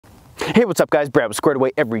Hey, what's up guys? Brad with Squared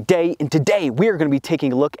Away every day, and today we are going to be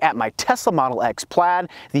taking a look at my Tesla Model X Plaid,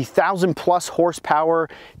 the 1,000+ horsepower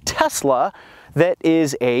Tesla that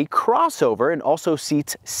is a crossover and also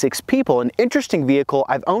seats 6 people. An interesting vehicle.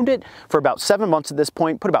 I've owned it for about 7 months at this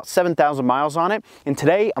point, put about 7,000 miles on it, and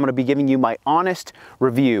today I'm going to be giving you my honest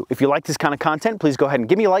review. If you like this kind of content, please go ahead and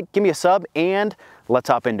give me a like, give me a sub, and let's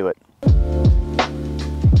hop into it.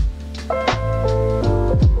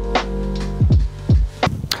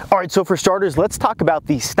 All right, so for starters, let's talk about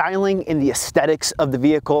the styling and the aesthetics of the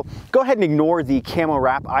vehicle. Go ahead and ignore the camo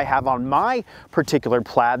wrap I have on my particular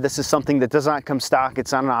Plaid. This is something that does not come stock.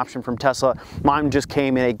 It's not an option from Tesla. Mine just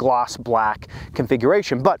came in a gloss black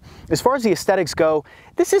configuration. But as far as the aesthetics go,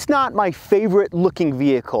 this is not my favorite looking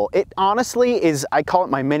vehicle. It honestly is, I call it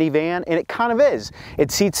my minivan, and it kind of is.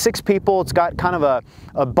 It seats 6 people. It's got kind of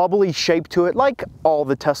a bubbly shape to it, like all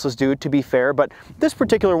the Teslas do, to be fair. But this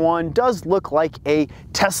particular one does look like a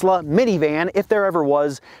Tesla minivan, if there ever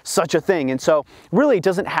was such a thing. And so really it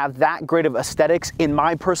doesn't have that great of aesthetics in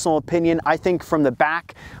my personal opinion. I think from the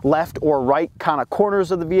back left or right kind of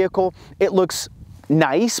corners of the vehicle, it looks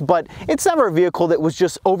nice, but it's never a vehicle that was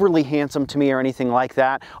just overly handsome to me or anything like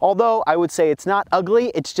that. Although I would say it's not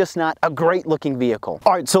ugly, it's just not a great looking vehicle.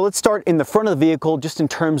 All right, so let's start in the front of the vehicle just in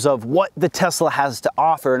terms of what the Tesla has to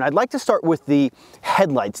offer. And I'd like to start with the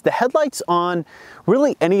headlights. The headlights on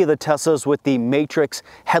really any of the Teslas with the Matrix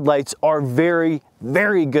headlights are very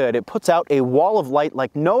good. It puts out a wall of light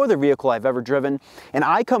like no other vehicle I've ever driven. And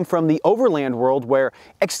I come from the overland world where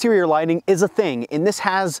exterior lighting is a thing. And this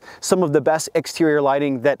has some of the best exterior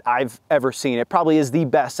lighting that I've ever seen. It probably is the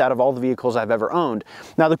best out of all the vehicles I've ever owned.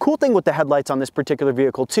 Now, the cool thing with the headlights on this particular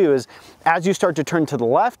vehicle too is as you start to turn to the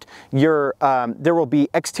left, there will be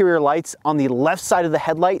exterior lights on the left side of the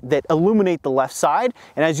headlight that illuminate the left side.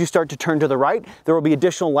 And as you start to turn to the right, there will be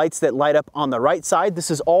additional lights that light up on the right side.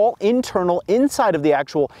 This is all internal inside of the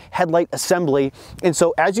actual headlight assembly. And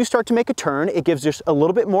so as you start to make a turn, it gives just a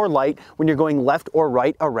little bit more light when you're going left or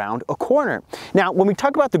right around a corner. Now, when we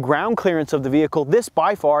talk about the ground clearance of the vehicle, this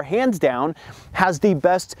by far, hands down, has the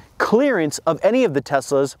best clearance of any of the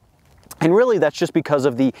Teslas. And really that's just because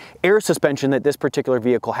of the air suspension that this particular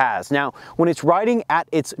vehicle has. Now, when it's riding at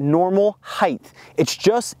its normal height, it's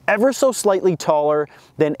just ever so slightly taller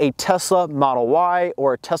than a Tesla Model Y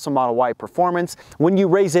or a Tesla Model Y Performance. When you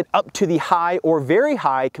raise it up to the high or very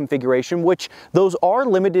high configuration, which those are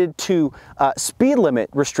limited to speed limit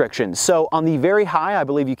restrictions. So on the very high, I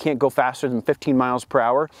believe you can't go faster than 15 miles per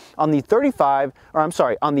hour. On the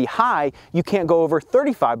on the high, you can't go over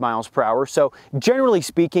 35 miles per hour. So generally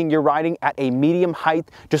speaking, you're riding at a medium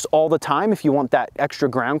height just all the time if you want that extra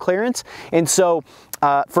ground clearance. And so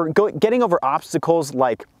for getting over obstacles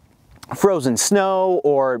like frozen snow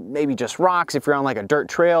or maybe just rocks, if you're on like a dirt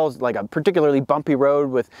trail, like a particularly bumpy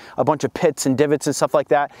road with a bunch of pits and divots and stuff like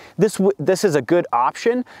that, this is a good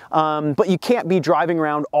option, but you can't be driving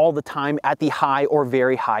around all the time at the high or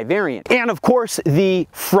very high variant. And of course, the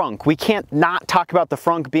frunk. We can't not talk about the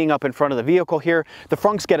frunk being up in front of the vehicle here. The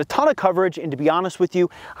frunks get a ton of coverage, and to be honest with you,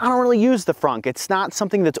 I don't really use the frunk. It's not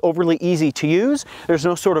something that's overly easy to use. There's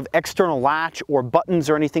no sort of external latch or buttons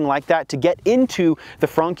or anything like that to get into the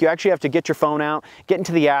frunk. You actually have to get your phone out, get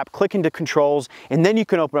into the app, click into controls, and then you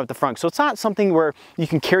can open up the frunk. So it's not something where you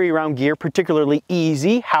can carry around gear particularly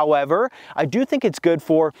easy. However, I do think it's good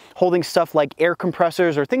for holding stuff like air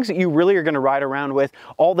compressors or things that you really are going to ride around with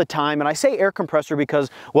all the time. And I say air compressor because,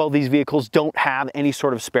 well, these vehicles don't have any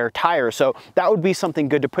sort of spare tire. So that would be something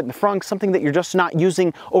good to put in the frunk, something that you're just not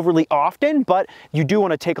using overly often, but you do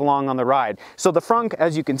want to take along on the ride. So the frunk,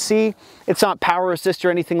 as you can see, it's not power assist or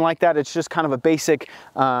anything like that. It's just kind of a basic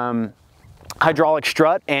hydraulic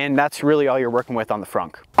strut, and that's really all you're working with on the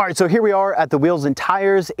frunk. All right, so here we are at the wheels and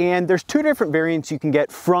tires, and there's 2 different variants you can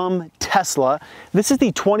get from Tesla. This is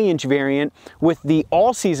the 20-inch variant with the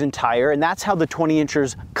all-season tire, and that's how the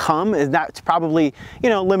 20-inchers come, and that's probably, you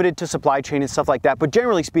know, limited to supply chain and stuff like that. But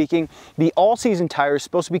generally speaking, the all-season tire is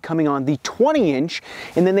supposed to be coming on the 20-inch,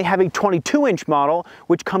 and then they have a 22-inch model,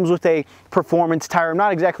 which comes with a performance tire. I'm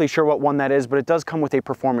not exactly sure what one that is, but it does come with a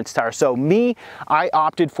performance tire. So I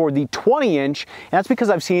opted for the 20-inch, and that's because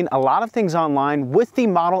I've seen a lot of things online with the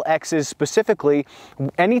Model X's specifically.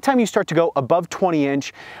 Anytime you start to go above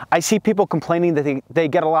 20-inch, I see people complaining that they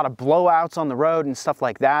get a lot of blowouts on the road and stuff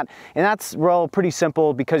like that. And that's, well, pretty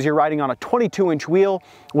simple because you're riding on a 22-inch wheel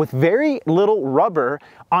with very little rubber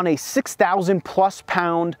on a 6,000+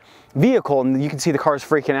 pound vehicle. And you can see the car's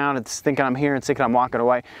freaking out. It's thinking I'm here and thinking I'm walking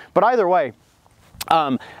away. But either way,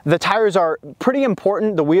 The tires are pretty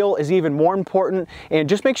important. The wheel is even more important. And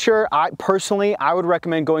just make sure, I would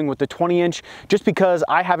recommend going with the 20-inch just because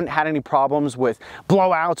I haven't had any problems with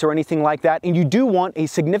blowouts or anything like that. And you do want a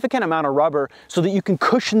significant amount of rubber so that you can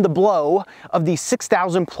cushion the blow of the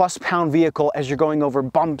 6,000+ pound vehicle as you're going over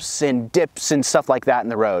bumps and dips and stuff like that in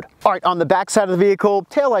the road. All right, on the back side of the vehicle,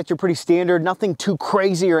 taillights are pretty standard, nothing too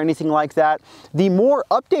crazy or anything like that. The more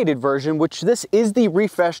updated version, which this is the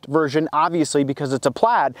refreshed version, obviously, because it's a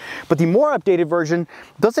Plaid, but the more updated version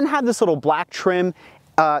doesn't have this little black trim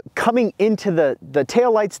coming into the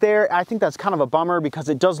tail lights there. I think that's kind of a bummer because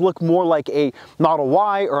it does look more like a Model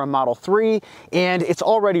Y or a Model 3, and it's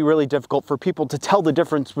already really difficult for people to tell the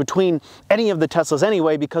difference between any of the Teslas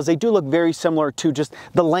anyway, because they do look very similar to just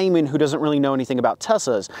the layman who doesn't really know anything about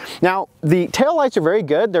Teslas. Now, the tail lights are very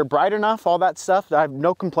good. They're bright enough, all that stuff. I have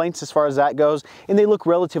no complaints as far as that goes, and they look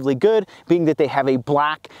relatively good, being that they have a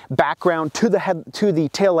black background to the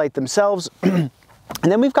tail light themselves. And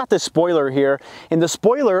then we've got this spoiler here, and the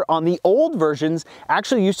spoiler on the old versions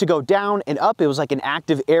actually used to go down and up. It was like an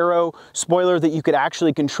active arrow spoiler that you could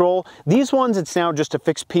actually control. These ones, it's now just a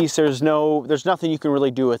fixed piece. There's nothing you can really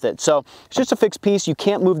do with it. So it's just a fixed piece. You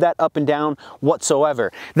can't move that up and down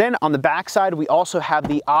whatsoever. Then on the back side, we also have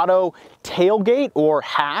the auto tailgate or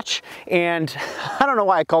hatch, and I don't know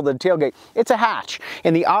why I called it a tailgate. It's a hatch,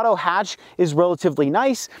 and the auto hatch is relatively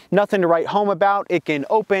nice. Nothing to write home about. It can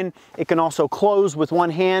open, it can also close with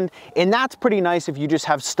one hand, and that's pretty nice if you just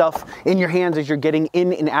have stuff in your hands as you're getting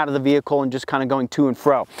in and out of the vehicle and just kind of going to and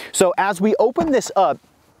fro. So as we open this up,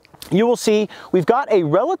 you will see we've got a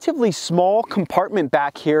relatively small compartment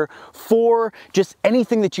back here for just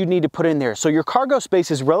anything that you need to put in there. So your cargo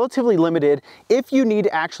space is relatively limited if you need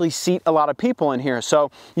to actually seat a lot of people in here.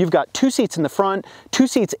 So you've got 2 seats in the front, 2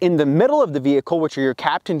 seats in the middle of the vehicle, which are your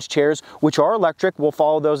captain's chairs, which are electric. We'll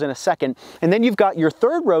follow those in a second. And then you've got your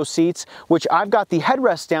 3rd row seats, which I've got the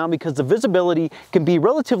headrests down because the visibility can be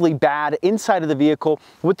relatively bad inside of the vehicle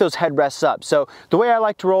with those headrests up. So the way I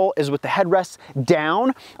like to roll is with the headrests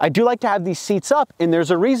down. I do like to have these seats up, and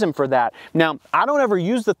there's a reason for that. Now, I don't ever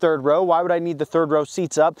use the 3rd row. Why would I need the 3rd row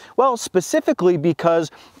seats up? Well, specifically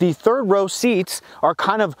because the 3rd row seats are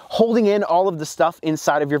kind of holding in all of the stuff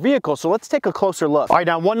inside of your vehicle. So let's take a closer look. All right,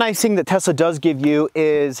 now one nice thing that Tesla does give you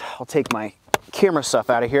is, I'll take my camera stuff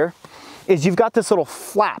out of here, is you've got this little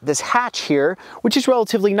flap, this hatch here, which is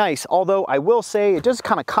relatively nice. Although I will say it does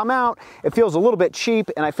kind of come out. It feels a little bit cheap,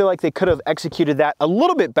 and I feel like they could have executed that a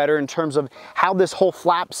little bit better in terms of how this whole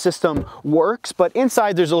flap system works. But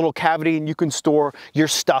inside there's a little cavity and you can store your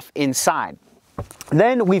stuff inside.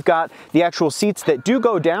 Then we've got the actual seats that do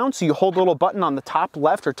go down. So you hold a little button on the top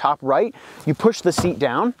left or top right, you push the seat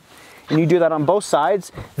down, and you do that on both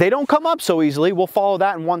sides. They don't come up so easily. We'll follow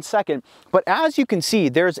that in one second. But as you can see,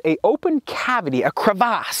 there's a open cavity, a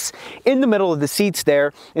crevasse in the middle of the seats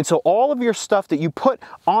there. And so all of your stuff that you put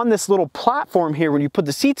on this little platform here when you put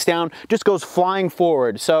the seats down just goes flying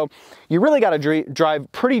forward. So you really got to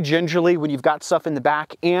drive pretty gingerly when you've got stuff in the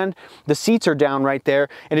back and the seats are down right there.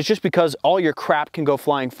 And it's just because all your crap can go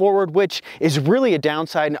flying forward, which is really a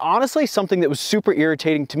downside. And honestly, something that was super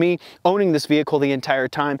irritating to me owning this vehicle the entire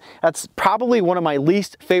time. That's probably one of my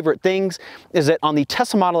least favorite things, is that on the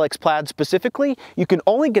Tesla Model X Plaid specifically, you can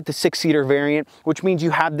only get the 6-seater variant, which means you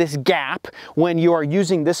have this gap when you are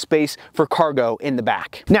using this space for cargo in the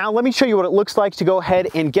back. Now, let me show you what it looks like to go ahead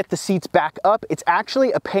and get the seats back up. It's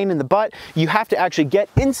actually a pain in the butt. You have to actually get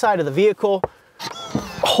inside of the vehicle,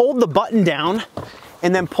 hold the button down,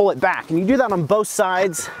 and then pull it back. And you do that on both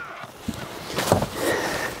sides.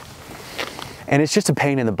 And it's just a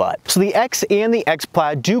pain in the butt. So the X and the X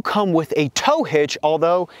Plaid do come with a tow hitch,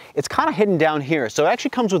 although it's kind of hidden down here. So it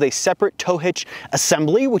actually comes with a separate tow hitch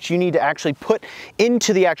assembly, which you need to actually put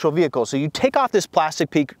into the actual vehicle. So you take off this plastic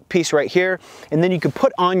piece right here, and then you can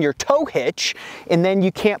put on your tow hitch, and then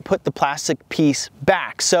you can't put the plastic piece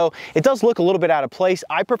back. So it does look a little bit out of place.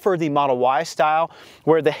 I prefer the Model Y style,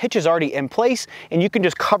 where the hitch is already in place, and you can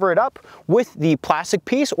just cover it up with the plastic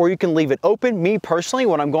piece, or you can leave it open. Me personally,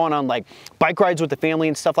 when I'm going on like bike rides with the family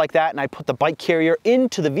and stuff like that, and I put the bike carrier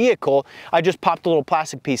into the vehicle, I just popped the little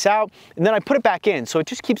plastic piece out and then I put it back in. So it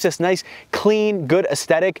just keeps this nice, clean, good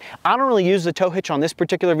aesthetic. I don't really use the tow hitch on this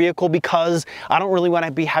particular vehicle because I don't really want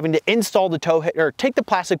to be having to install the tow hitch, or take the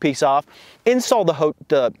plastic piece off, install the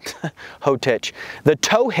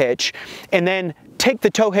tow hitch, and then take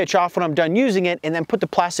the tow hitch off when I'm done using it and then put the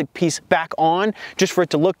plastic piece back on just for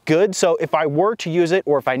it to look good. So if I were to use it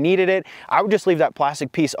or if I needed it, I would just leave that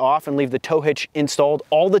plastic piece off and leave the tow hitch installed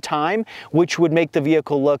all the time, which would make the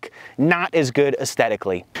vehicle look not as good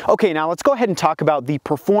aesthetically. Okay, now let's go ahead and talk about the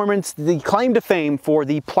performance, the claim to fame for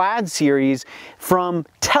the Plaid series from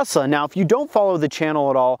Tesla. Now, if you don't follow the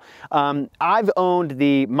channel at all, I've owned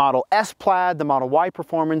the Model S Plaid, the Model Y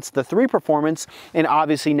Performance, the 3 Performance, and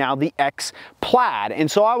obviously now the X Plaid.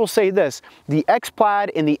 And so I will say this, the X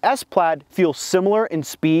Plaid and the S Plaid feel similar in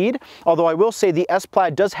speed, although I will say the S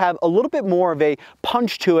Plaid does have a little bit more of a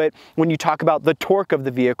punch to it when you talk about the torque of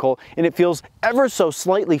the vehicle, and it feels ever so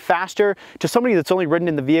slightly faster. To somebody that's only ridden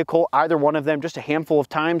in the vehicle, either one of them just a handful of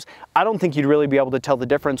times, I don't think you'd really be able to tell the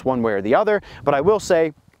difference one way or the other, but I will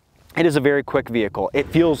say it is a very quick vehicle. It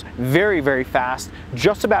feels very, very fast,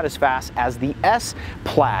 just about as fast as the S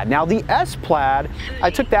Plaid. Now the S Plaid, I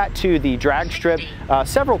took that to the drag strip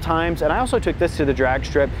several times, and I also took this to the drag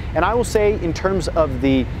strip, and I will say in terms of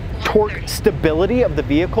the torque stability of the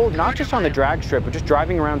vehicle, not just on the drag strip, but just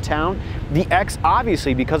driving around town, the X,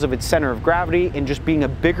 obviously because of its center of gravity and just being a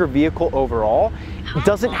bigger vehicle overall,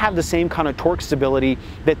 doesn't have the same kind of torque stability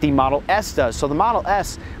that the Model S does. So the Model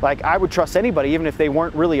S, like, I would trust anybody, even if they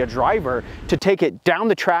weren't really a driver, to take it down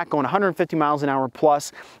the track going 150 miles an hour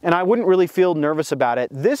plus, and I wouldn't really feel nervous about it.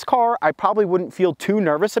 This car, I probably wouldn't feel too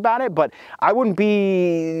nervous about it, but I wouldn't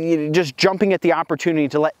be just jumping at the opportunity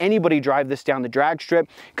to let anybody drive this down the drag strip,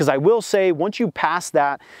 because I will say once you pass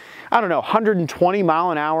that, I don't know, 120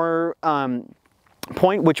 mile an hour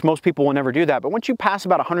point, which most people will never do that, but once you pass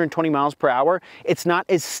about 120 miles per hour, it's not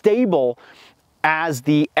as stable as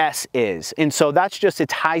the S is. And so that's just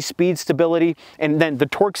its high speed stability, and then the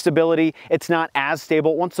torque stability, it's not as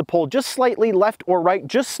stable. It wants to pull just slightly left or right,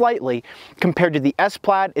 just slightly, compared to the S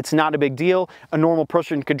Plaid. It's not a big deal. A normal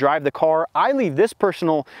person could drive the car. I leave this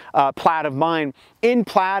personal Plaid of mine in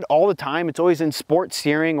Plaid all the time. It's always in sport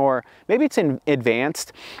steering, or maybe it's in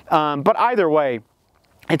advanced, but either way,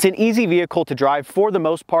 it's an easy vehicle to drive for the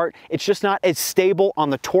most part. It's just not as stable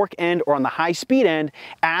on the torque end or on the high speed end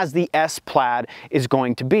as the S Plaid is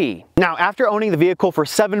going to be. Now, after owning the vehicle for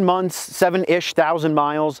 7 months, 7-ish thousand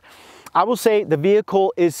miles, I will say the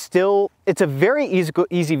vehicle is still, it's a very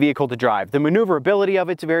easy vehicle to drive. The maneuverability of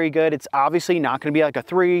it's very good. It's obviously not going to be like a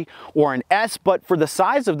 3 or an S, but for the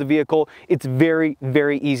size of the vehicle, it's very,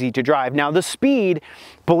 very easy to drive. Now, the speed,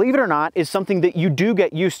 believe it or not, is something that you do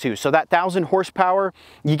get used to. So that 1,000 horsepower,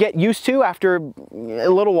 you get used to after a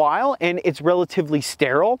little while, and it's relatively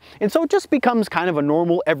sterile. And so it just becomes kind of a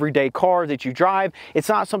normal everyday car that you drive. It's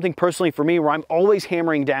not something personally for me where I'm always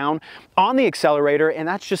hammering down on the accelerator, and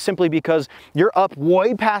that's just simply because you're up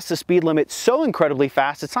way past the speed limit so incredibly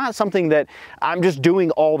fast. It's not something that I'm just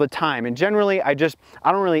doing all the time. And generally, I don't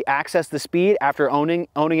really access the speed after owning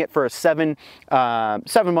it for 7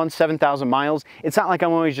 months, 7,000 miles. It's not like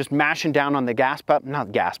I'm always just mashing down on the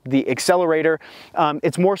the accelerator.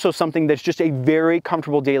 It's more so something that's just a very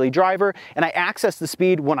comfortable daily driver, and I access the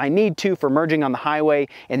speed when I need to for merging on the highway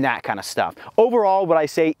and that kind of stuff. Overall, would I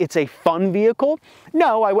say it's a fun vehicle?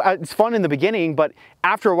 No, it's fun in the beginning, but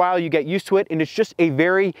after a while you get used to it, and it's just a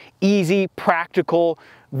very easy, practical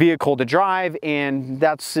vehicle to drive, and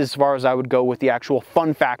that's as far as I would go with the actual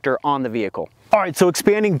fun factor on the vehicle. All right, so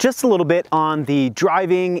expanding just a little bit on the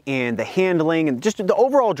driving and the handling and just the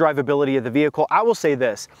overall drivability of the vehicle, I will say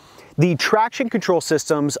this. The traction control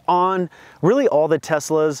systems on really all the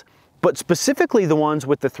Teslas, but specifically the ones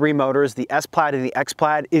with the 3 motors, the S Plaid and the X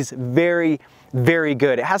Plaid, is very, very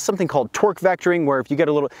good. It has something called torque vectoring, where if you get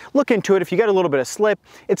a little, look into it, if you get a little bit of slip,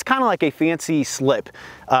 it's kind of like a fancy slip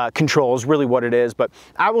control is really what it is. But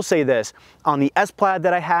I will say this, on the S Plaid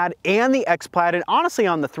that I had and the X Plaid, and honestly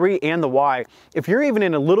on the 3 and the Y, if you're even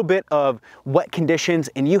in a little bit of wet conditions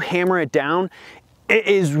and you hammer it down, it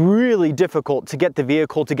is really difficult to get the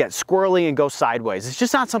vehicle to get squirrely and go sideways. It's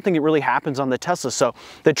just not something that really happens on the Tesla. So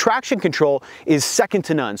the traction control is second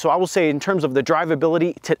to none. So I will say in terms of the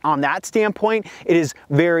drivability on that standpoint, it is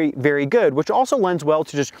very, very good, which also lends well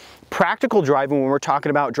to just practical driving when we're talking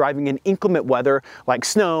about driving in inclement weather like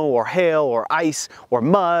snow or hail or ice or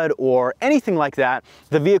mud or anything like that.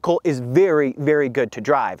 The vehicle is very, very good to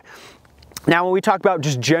drive. Now, when we talk about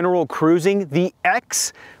just general cruising, the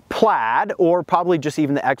X Plaid, or probably just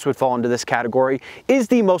even the X would fall into this category, is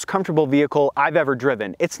the most comfortable vehicle I've ever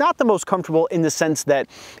driven. It's not the most comfortable in the sense that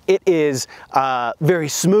it is very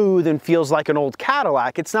smooth and feels like an old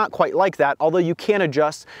Cadillac. It's not quite like that, although you can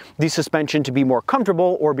adjust the suspension to be more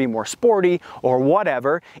comfortable or be more sporty or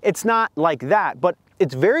whatever. It's not like that, but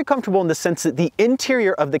it's very comfortable in the sense that the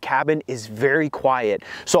interior of the cabin is very quiet.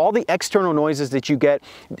 So all the external noises that you get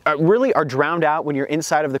really are drowned out when you're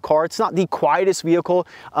inside of the car. It's not the quietest vehicle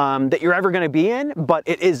that you're ever going to be in, but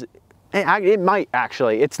it might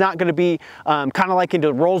actually. It's not going to be kind of like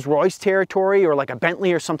into Rolls-Royce territory or like a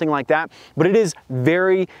Bentley or something like that, but it is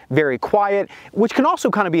very, very quiet, which can also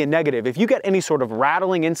kind of be a negative. If you get any sort of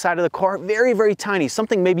rattling inside of the car, very, very tiny,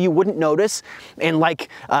 something maybe you wouldn't notice in like,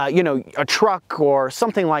 you know, a truck or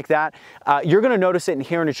something like that, you're going to notice it in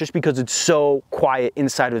here, and it's just because it's so quiet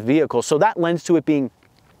inside of the vehicle. So that lends to it being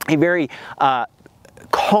a very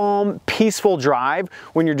calm, peaceful drive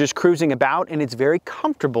when you're just cruising about, and it's very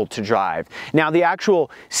comfortable to drive. Now, the actual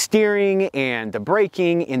steering and the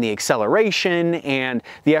braking and the acceleration and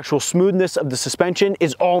the actual smoothness of the suspension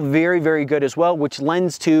is all very, very good as well, which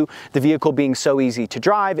lends to the vehicle being so easy to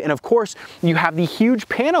drive. And of course, you have the huge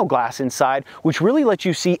panel glass inside, which really lets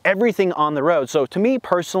you see everything on the road. So to me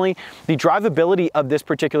personally, the drivability of this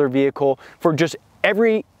particular vehicle for just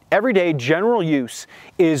everyday general use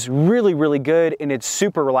is really, really good, and it's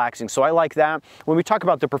super relaxing. So I like that. When we talk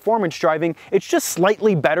about the performance driving, it's just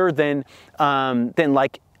slightly better than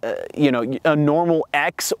like you know, a normal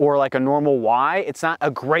X or like a normal Y. It's not a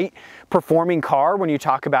great performing car when you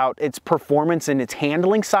talk about its performance and its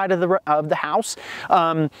handling side of the house,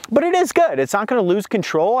 but it is good. It's not going to lose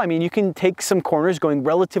control. I mean, you can take some corners going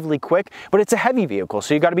relatively quick, but it's a heavy vehicle,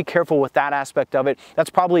 so you got to be careful with that aspect of it. That's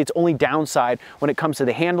probably its only downside when it comes to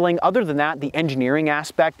the handling. Other than that, the engineering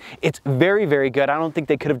aspect, it's very, very good. I don't think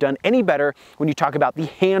they could have done any better when you talk about the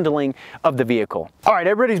handling of the vehicle. All right,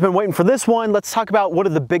 everybody's been waiting for this one. Let's talk about what are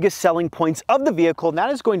the biggest selling points of the vehicle, and that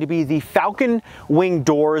is going to be the falcon wing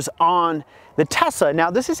doors on the Tesla. Now,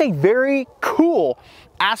 this is a very cool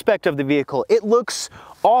aspect of the vehicle. It looks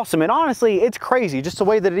awesome, and honestly, it's crazy just the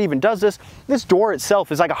way that it even does this. This door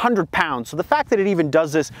itself is like 100 pounds, so the fact that it even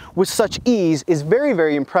does this with such ease is very,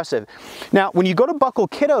 very impressive. Now, when you go to buckle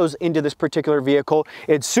kiddos into this particular vehicle,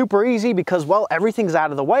 it's super easy because, well, everything's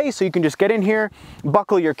out of the way, so you can just get in here,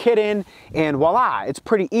 buckle your kid in, and voila, it's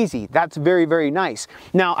pretty easy. That's very, very nice.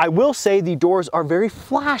 Now, I will say the doors are very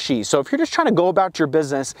flashy, so if you're just trying to go about your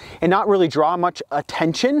business and not really draw much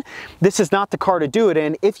attention, this is not the car to do it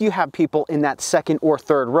in if you have people in that second or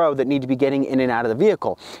third row that need to be getting in and out of the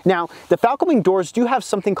vehicle. Now, the falcon wing doors do have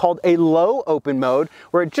something called a low open mode,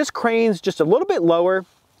 where it just cranes just a little bit lower.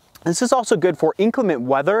 This is also good for inclement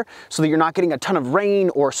weather, so that you're not getting a ton of rain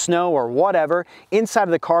or snow or whatever inside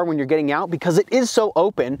of the car when you're getting out, because it is so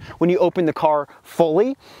open when you open the car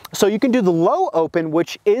fully. So you can do the low open,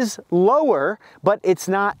 which is lower, but it's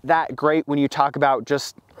not that great when you talk about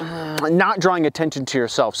just not drawing attention to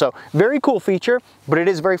yourself. So very cool feature, but it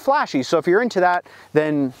is very flashy. So if you're into that,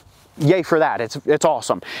 then yay for that. It's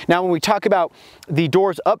awesome. Now, when we talk about the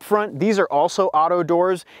doors up front, these are also auto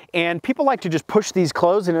doors, and people like to just push these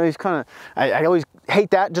closed, and these kind of, I always hate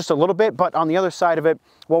that just a little bit. But on the other side of it,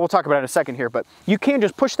 well, we'll talk about it in a second here, but you can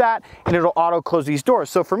just push that and it'll auto close these doors.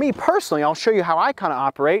 So for me personally, I'll show you how I kind of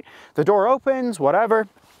operate. The door opens, whatever.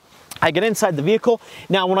 I get inside the vehicle.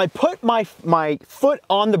 Now, when I put my foot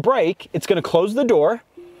on the brake, it's going to close the door,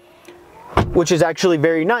 which is actually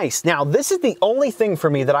very nice. Now, this is the only thing for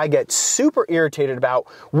me that I get super irritated about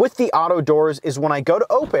with the auto doors is when I go to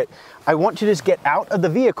open it, I want to just get out of the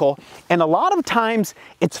vehicle, and a lot of times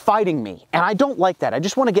it's fighting me, and I don't like that. I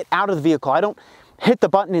just want to get out of the vehicle. I don't hit the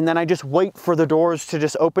button and then I just wait for the doors to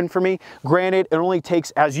just open for me. Granted, it only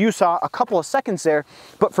takes, as you saw, a couple of seconds there,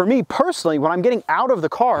 but for me personally, when I'm getting out of the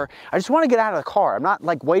car, I just want to get out of the car. I'm not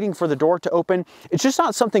like waiting for the door to open. It's just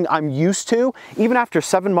not something I'm used to. Even after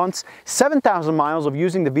 7 months, 7,000 miles of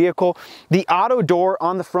using the vehicle, the auto door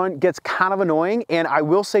on the front gets kind of annoying, and I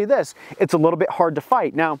will say this, it's a little bit hard to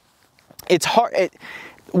fight. Now, it's hard.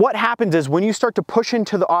 What happens is when you start to push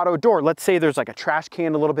into the auto door, let's say there's like a trash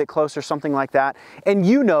can a little bit close or something like that, and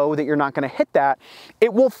you know that you're not going to hit that,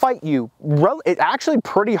 it will fight you. It's actually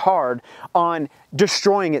pretty hard on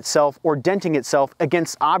destroying itself or denting itself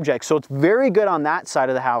against objects. So it's very good on that side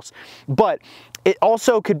of the house. But it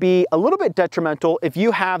also could be a little bit detrimental if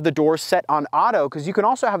you have the doors set on auto, because you can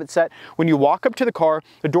also have it set when you walk up to the car,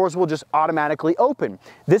 the doors will just automatically open.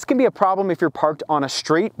 This can be a problem if you're parked on a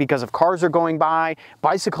street because if cars are going by,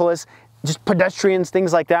 bicyclists, just pedestrians,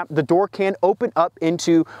 things like that. The door can open up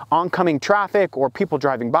into oncoming traffic or people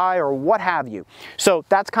driving by or what have you. So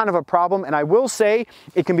that's kind of a problem, and I will say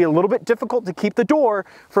it can be a little bit difficult to keep the door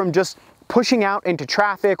from just pushing out into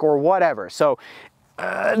traffic or whatever. So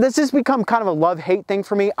this has become kind of a love-hate thing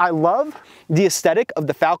for me. I love the aesthetic of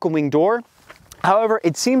the falcon wing door. However,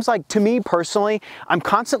 it seems like to me personally, I'm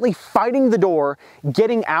constantly fighting the door,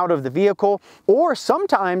 getting out of the vehicle, or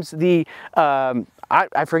sometimes the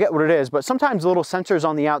I forget what it is, but sometimes little sensors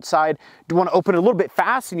on the outside do want to open it a little bit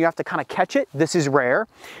fast and you have to kind of catch it. This is rare.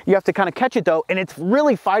 You have to kind of catch it though, and it's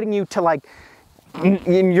really fighting you to like,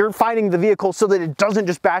 you're fighting the vehicle so that it doesn't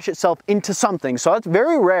just bash itself into something. So that's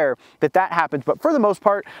very rare that that happens. But for the most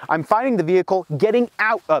part, I'm fighting the vehicle getting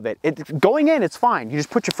out of it. It's going in, it's fine. You just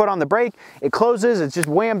put your foot on the brake, it closes, it's just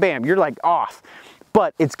wham, bam, you're like off.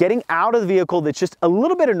 But it's getting out of the vehicle that's just a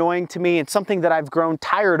little bit annoying to me and something that I've grown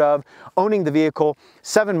tired of owning the vehicle.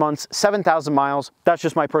 7 months, 7,000 miles. That's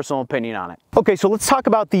just my personal opinion on it. Okay, so let's talk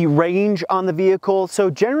about the range on the vehicle. So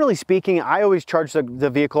generally speaking, I always charge the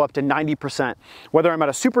vehicle up to 90%. Whether I'm at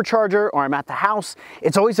a supercharger or I'm at the house,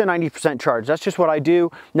 it's always a 90% charge. That's just what I do.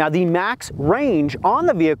 Now the max range on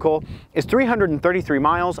the vehicle is 333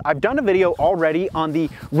 miles. I've done a video already on the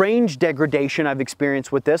range degradation I've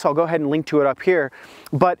experienced with this. I'll go ahead and link to it up here.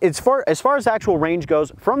 But as far as actual range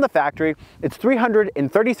goes from the factory, it's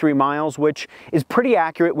 333 miles, which is pretty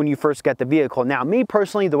accurate when you first get the vehicle. Now, me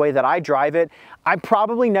personally, the way that I drive it, I'm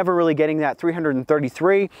probably never really getting that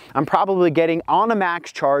 333. I'm probably getting on a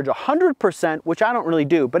max charge 100%, which I don't really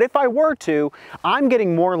do. But if I were to, I'm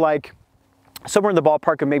getting more like somewhere in the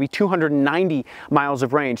ballpark of maybe 290 miles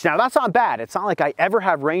of range. Now that's not bad. It's not like I ever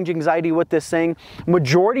have range anxiety with this thing.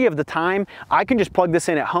 Majority of the time, I can just plug this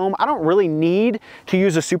in at home. I don't really need to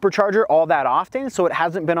use a supercharger all that often, so it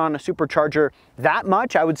hasn't been on a supercharger that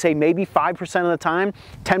much. I would say maybe 5% of the time,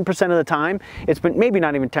 10% of the time. It's been maybe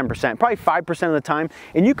not even 10%, probably 5% of the time.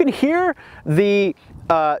 And you can hear the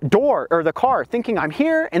door or the car thinking I'm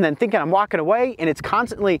here and then thinking I'm walking away, and it's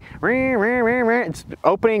constantly it's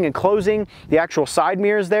opening and closing the actual side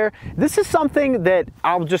mirrors there. This is something that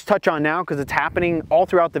I'll just touch on now because it's happening all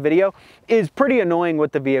throughout the video, is pretty annoying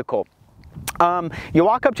with the vehicle. You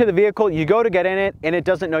walk up to the vehicle, you go to get in it, and it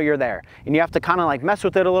doesn't know you're there. And you have to kind of like mess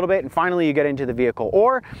with it a little bit, and finally you get into the vehicle.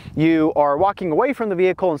 Or you are walking away from the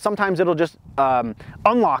vehicle, and sometimes it'll just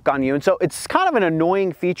unlock on you. And so it's kind of an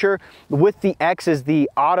annoying feature with the X, is the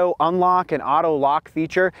auto unlock and auto lock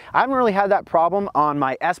feature. I haven't really had that problem on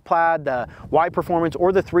my S Plaid, the Y Performance,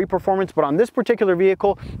 or the 3 Performance, but on this particular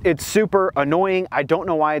vehicle, it's super annoying. I don't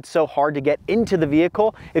know why it's so hard to get into the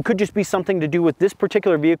vehicle. It could just be something to do with this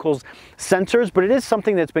particular vehicle's sensors, but it is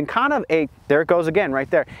something that's been kind of there it goes again right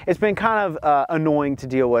there. It's been kind of annoying to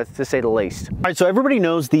deal with, to say the least. All right, so everybody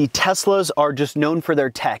knows the Teslas are just known for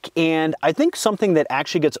their tech, and I think something that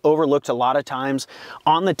actually gets overlooked a lot of times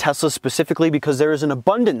on the Tesla specifically, because there is an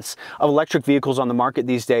abundance of electric vehicles on the market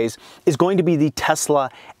these days, is going to be the Tesla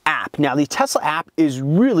app. Now the Tesla app is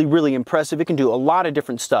really, really impressive. It can do a lot of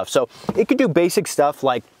different stuff. So it can do basic stuff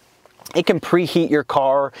like it can preheat your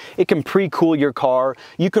car, it can pre-cool your car,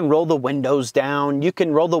 you can roll the windows down, you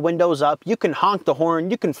can roll the windows up, you can honk the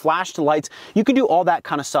horn, you can flash the lights, you can do all that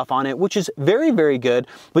kind of stuff on it, which is very, very good.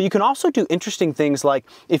 But you can also do interesting things like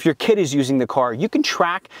if your kid is using the car, you can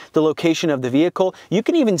track the location of the vehicle, you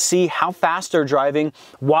can even see how fast they're driving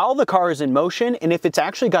while the car is in motion, and if it's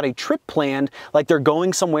actually got a trip planned, like they're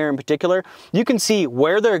going somewhere in particular, you can see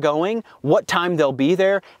where they're going, what time they'll be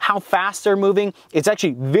there, how fast they're moving. It's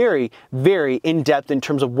actually very, very in-depth in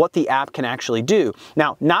terms of what the app can actually do.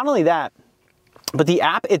 Now, not only that, but the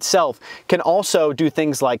app itself can also do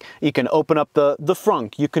things like you can open up the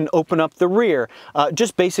front, you can open up the rear,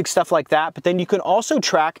 just basic stuff like that. But then you can also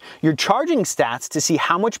track your charging stats to see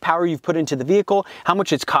how much power you've put into the vehicle, how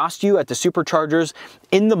much it's cost you at the superchargers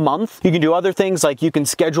in the month. You can do other things like you can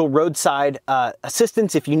schedule roadside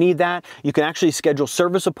assistance if you need that. You can actually schedule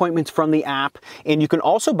service appointments from the app, and you can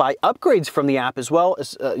also buy upgrades from the app as well.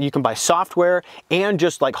 You can buy software and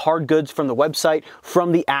just like hard goods from the website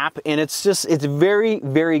from the app, and it's very,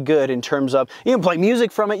 very good in terms of you can play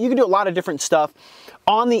music from it. You can do a lot of different stuff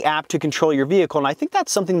on the app to control your vehicle. And I think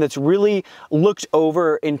that's something that's really looked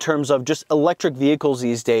over in terms of just electric vehicles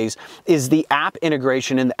these days, is the app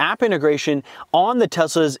integration. And the app integration on the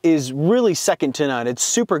Teslas is really second to none. It's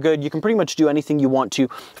super good. You can pretty much do anything you want to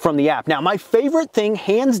from the app. Now, my favorite thing,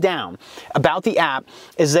 hands down, about the app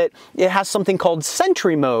is that it has something called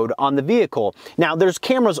Sentry mode on the vehicle. Now, there's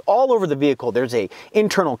cameras all over the vehicle. There's a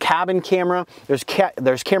internal cabin camera. There's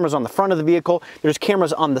cameras on the front of the vehicle. There's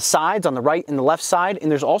cameras on the sides, on the right and the left side. And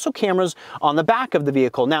there's also cameras on the back of the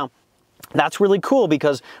vehicle. Now, that's really cool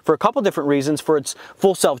because for a couple different reasons, for its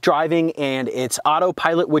full self-driving and its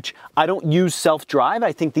autopilot, which I don't use self-drive.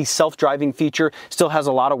 I think the self-driving feature still has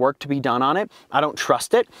a lot of work to be done on it. I don't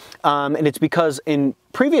trust it. And it's because in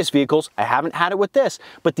previous vehicles. I haven't had it with this,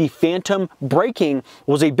 but the phantom braking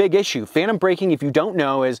was a big issue. Phantom braking, if you don't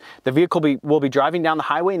know, is the vehicle will be driving down the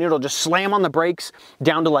highway and it'll just slam on the brakes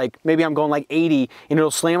down to like, maybe I'm going like 80 and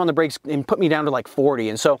it'll slam on the brakes and put me down to like 40.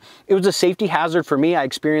 And so it was a safety hazard for me. I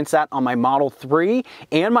experienced that on my Model 3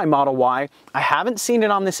 and my Model Y. I haven't seen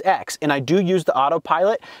it on this X, and I do use the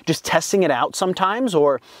autopilot, just testing it out sometimes,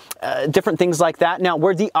 or different things like that. Now,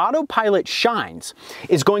 where the autopilot shines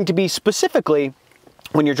is going to be specifically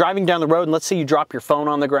when you're driving down the road and let's say you drop your phone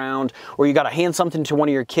on the ground or you got to hand something to one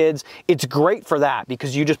of your kids. It's great for that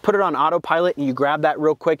because you just put it on autopilot and you grab that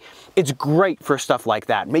real quick. It's great for stuff like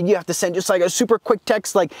that. Maybe you have to send just like a super quick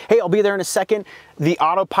text like, hey, I'll be there in a second. The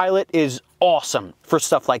autopilot is awesome for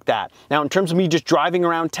stuff like that. Now, in terms of me just driving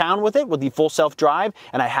around town with it, with the full self-drive,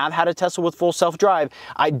 and I have had a Tesla with full self-drive,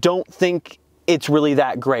 I don't think it's really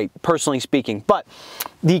that great, personally speaking. But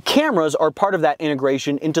the cameras are part of that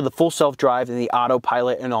integration into the full self-drive and the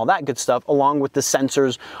autopilot and all that good stuff, along with the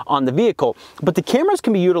sensors on the vehicle. But the cameras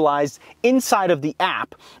can be utilized inside of the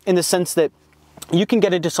app in the sense that you can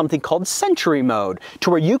get into something called Sentry mode, to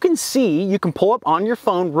where you can pull up on your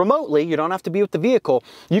phone remotely. You don't have to be with the vehicle.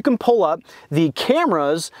 You can pull up the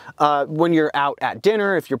cameras when you're out at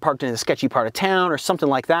dinner, if you're parked in a sketchy part of town or something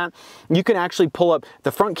like that. You can actually pull up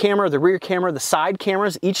the front camera, the rear camera, the side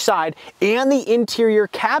cameras, each side, and the interior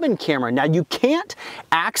cabin camera. Now, you can't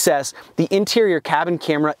access the interior cabin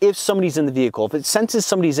camera if somebody's in the vehicle. If it senses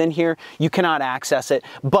somebody's in here, you cannot access it.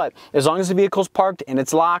 But as long as the vehicle's parked and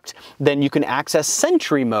it's locked, then you can access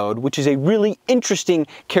Sentry mode, which is a really interesting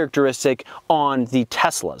characteristic on the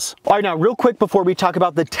Teslas. All right, now real quick before we talk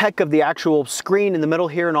about the tech of the actual screen in the middle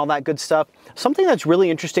here and all that good stuff, something that's really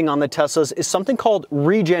interesting on the Teslas is something called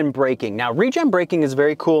regen braking. Now, regen braking is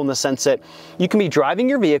very cool in the sense that you can be driving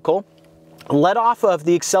your vehicle, let off of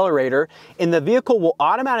the accelerator, and the vehicle will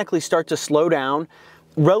automatically start to slow down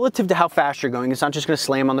relative to how fast you're going. It's not just going to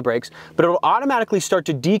slam on the brakes, but it'll automatically start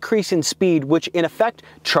to decrease in speed, which in effect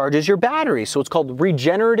charges your battery. So it's called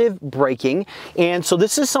regenerative braking. And so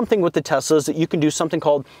this is something with the Teslas that you can do something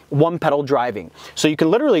called one pedal driving. So you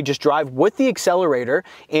can literally just drive with the accelerator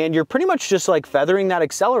and you're pretty much just like feathering that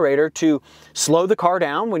accelerator to slow the car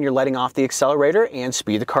down when you're letting off the accelerator and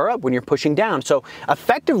speed the car up when you're pushing down. So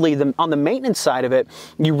effectively on the maintenance side of it,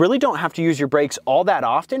 you really don't have to use your brakes all that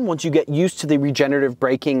often once you get used to the regenerative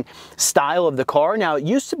braking style of the car. Now, it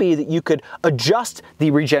used to be that you could adjust the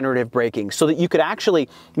regenerative braking so that you could actually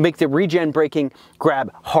make the regen braking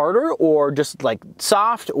grab harder or just like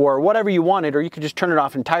soft or whatever you wanted, or you could just turn it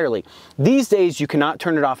off entirely. These days, you cannot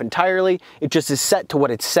turn it off entirely. It just is set to what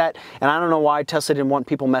it's set. And I don't know why Tesla didn't want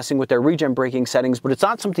people messing with their regen braking settings, but it's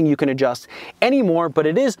not something you can adjust anymore, but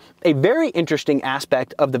it is a very interesting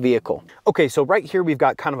aspect of the vehicle. Okay, so right here, we've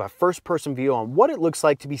got kind of a first-person view on what it looks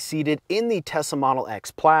like to be seated in the Tesla Model X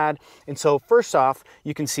Plaid. And so first off,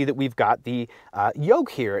 you can see that we've got the yoke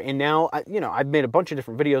here. And now, I've made a bunch of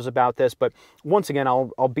different videos about this, but once again,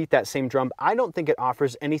 I'll beat that same drum. I don't think it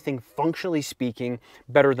offers anything functionally speaking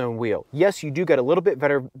better than a wheel. Yes, you do get a little bit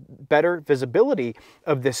better visibility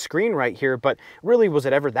of this screen right here, but really, was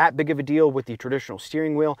it ever that big of a deal with the traditional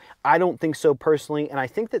steering wheel? I don't think so personally. And I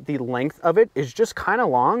think that the length of it is just kind of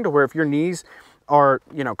long to where if your knees are,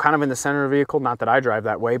 kind of in the center of the vehicle, not that I drive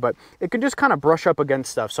that way, but it can just kind of brush up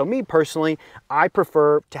against stuff. So me personally, I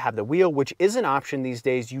prefer to have the wheel, which is an option these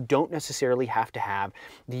days. You don't necessarily have to have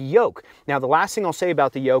the yoke. Now, the last thing I'll say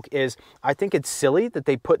about the yoke is I think it's silly that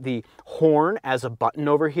they put the horn as a button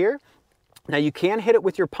over here. Now, you can hit it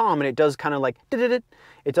with your palm and it does kind of like, it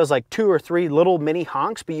does like 2 or 3 little mini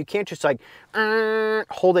honks, but you can't just like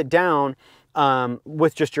hold it down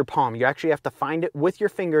with just your palm. You actually have to find it with your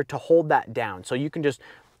finger to hold that down. So you can just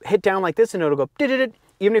hit down like this and it'll go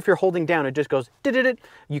even if you're holding down, it just goes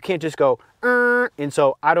you can't just go and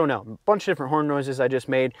so I don't know, a bunch of different horn noises I just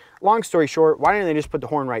made. Long story short, why didn't they just put the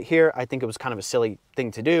horn right here? I think it was kind of a silly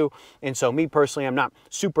thing to do. And so me personally, I'm not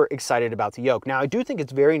super excited about the yoke. Now, I do think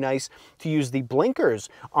it's very nice to use the blinkers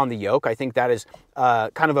on the yoke. I think that is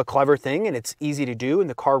kind of a clever thing and it's easy to do, and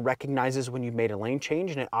the car recognizes when you've made a lane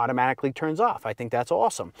change and it automatically turns off. I think that's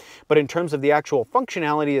awesome. But in terms of the actual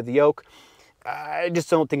functionality of the yoke, I just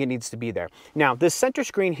don't think it needs to be there. Now, this center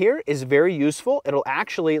screen here is very useful. It'll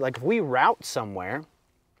actually, like if we route somewhere,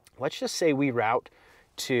 let's just say we route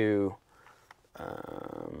to,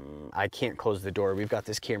 I can't close the door. We've got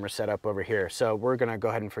this camera set up over here. So we're gonna go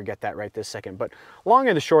ahead and forget that right this second. But long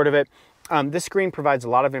and the short of it, this screen provides a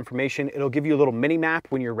lot of information. It'll give you a little mini map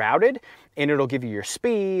when you're routed, and it'll give you your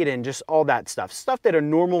speed and just all that stuff. Stuff that a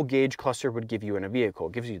normal gauge cluster would give you in a vehicle.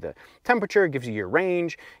 It gives you the temperature, gives you your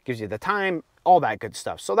range, gives you the time, all that good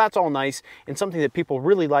stuff. So that's all nice and something that people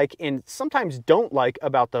really like and sometimes don't like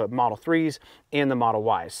about the Model 3s and the Model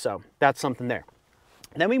Ys. So that's something there.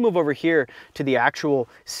 Then we move over here to the actual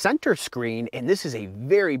center screen, and this is a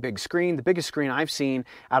very big screen, the biggest screen I've seen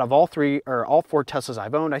out of all four Teslas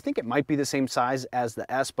I've owned. I think it might be the same size as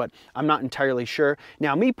the S, but I'm not entirely sure.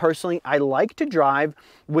 Now, me personally, I like to drive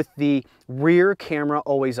with the rear camera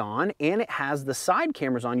always on, and it has the side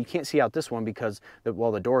cameras on. You can't see out this one because, the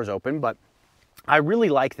door is open, but I really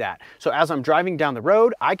like that. So as I'm driving down the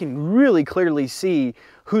road, I can really clearly see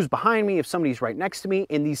who's behind me, if somebody's right next to me.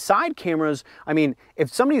 And these side cameras, I mean,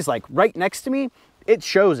 if somebody's like right next to me, it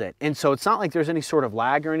shows it. And so it's not like there's any sort of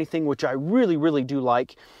lag or anything, which I really, really do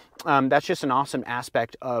like. That's just an awesome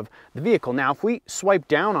aspect of the vehicle. Now, if we swipe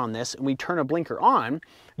down on this and we turn a blinker on,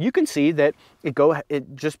 you can see that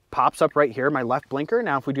it just pops up right here, my left blinker.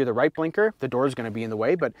 Now, if we do the right blinker, the door is going to be in the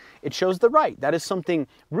way, but it shows the right. That is something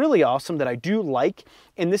really awesome that I do like.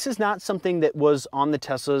 And this is not something that was on the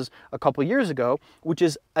Teslas a couple years ago, which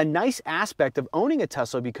is a nice aspect of owning a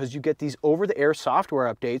Tesla because you get these over-the-air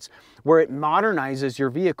software updates where it modernizes your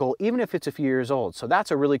vehicle, even if it's a few years old. So that's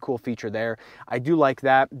a really cool feature there. I do like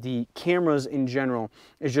that. The cameras in general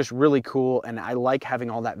is just really cool, and I like having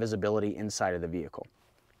all that visibility inside of the vehicle.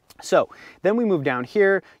 So then we move down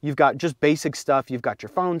here, you've got just basic stuff, you've got your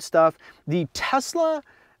phone stuff. The Tesla,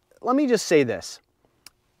 let me just say this,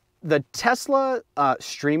 the Tesla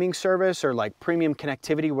streaming service or like premium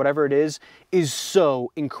connectivity, whatever it is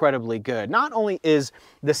so incredibly good. Not only is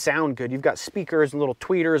the sound good, you've got speakers and little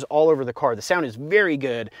tweeters all over the car. The sound is very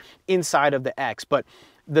good inside of the X, but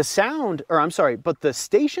the sound, or I'm sorry, but the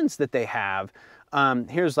stations that they have,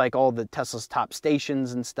 here's like all the Tesla's top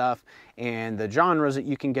stations and stuff and the genres that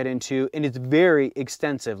you can get into, and it's very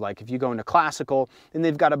extensive. Like if you go into classical, and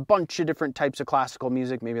they've got a bunch of different types of classical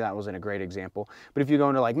music. Maybe that wasn't a great example, but if you go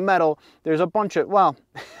into like metal, there's a bunch of, well,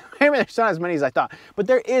 maybe there's not as many as I thought, but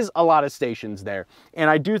there is a lot of stations there. And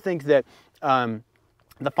I do think that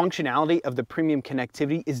the functionality of the premium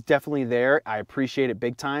connectivity is definitely there. I appreciate it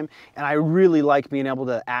big time. And I really like being able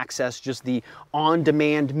to access just the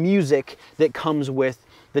on-demand music that comes with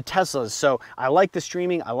the Teslas. So I like the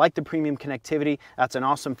streaming, I like the premium connectivity. That's an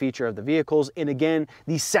awesome feature of the vehicles. And again,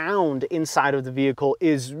 the sound inside of the vehicle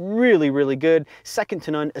is really, really good. Second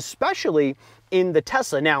to none, especially in the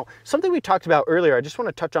Tesla. Now, something we talked about earlier, I just want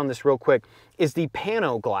to touch on this real quick, is the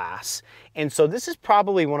pano glass. And so this is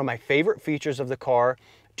probably one of my favorite features of the car,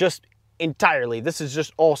 just entirely. This is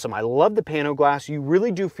just awesome. I love the pano glass. You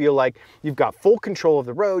really do feel like you've got full control of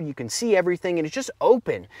the road. You can see everything and it's just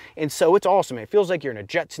open. And so it's awesome. It feels like you're in a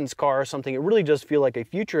Jetsons car or something. It really does feel like a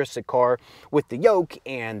futuristic car with the yoke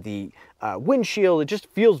and the windshield. It just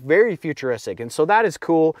feels very futuristic. And so that is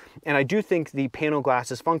cool. And I do think the pano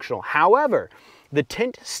glass is functional. However, the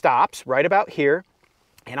tint stops right about here.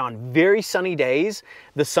 And on very sunny days,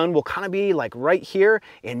 the sun will kind of be like right here,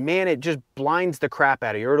 and man, it just blinds the crap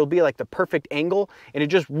out of you. Or it'll be like the perfect angle, and it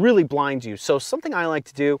just really blinds you. So something I like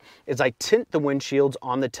to do is I tint the windshields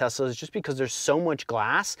on the Teslas just because there's so much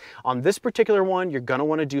glass. On this particular one, you're gonna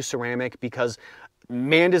wanna do ceramic because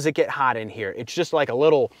man, does it get hot in here. It's just like a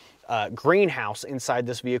little greenhouse inside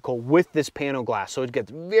this vehicle with this pano glass. So it gets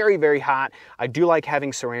very, very hot. I do like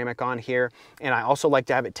having ceramic on here, and I also like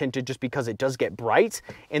to have it tinted just because it does get bright.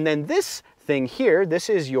 And then this thing here, this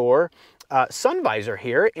is your sun visor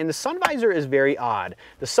here, and the sun visor is very odd.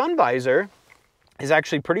 The sun visor is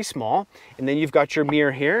actually pretty small, and then you've got your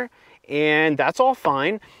mirror here, and that's all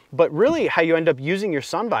fine. But really how you end up using your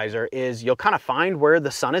sun visor is you'll kind of find where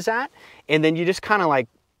the sun is at, and then you just kind of like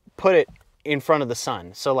put it in front of the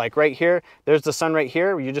sun. So like right here, there's the sun right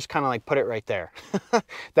here, you just kind of like put it right there.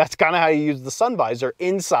 That's kind of how you use the sun visor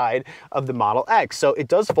inside of the Model X. So it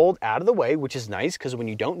does fold out of the way, which is nice because when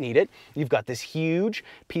you don't need it, you've got this huge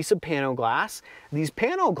piece of pano glass. These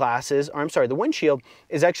pano glasses, or I'm sorry, the windshield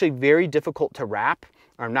is actually very difficult to wrap,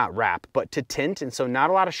 or not wrap, but to tint. And so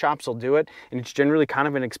not a lot of shops will do it. And it's generally kind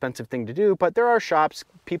of an expensive thing to do, but there are shops,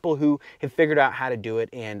 people who have figured out how to do it.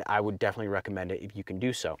 And I would definitely recommend it if you can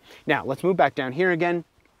do so. Now let's move back down here again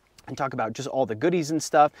and talk about just all the goodies and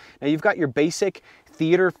stuff. Now you've got your basic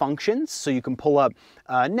theater functions, so you can pull up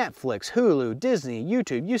Netflix, Hulu, Disney,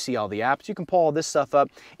 YouTube. You see all the apps. You can pull all this stuff up,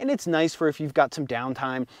 and it's nice for if you've got some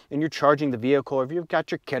downtime and you're charging the vehicle, or if you've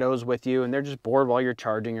got your kiddos with you and they're just bored while you're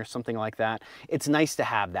charging or something like that. It's nice to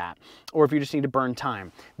have that, or if you just need to burn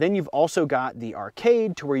time. Then you've also got the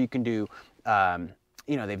arcade to where you can do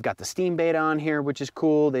you know, they've got the Steam beta on here, which is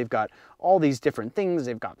cool. They've got all these different things.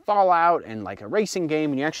 They've got Fallout and like a racing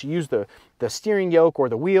game, and you actually use the steering yoke or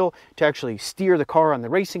the wheel to actually steer the car on the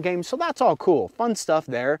racing game. So that's all cool, fun stuff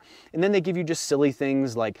there. And then they give you just silly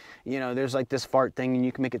things like, you know, there's like this fart thing and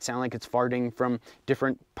you can make it sound like it's farting from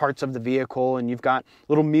different parts of the vehicle. And you've got a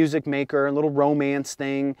little music maker, a little romance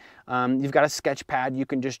thing. You've got a sketch pad you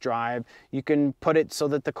can just drive. You can put it so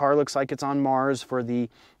that the car looks like it's on Mars for the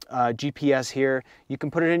GPS here. You can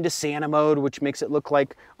put it into Santa mode, which makes it look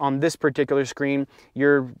like on this particular screen,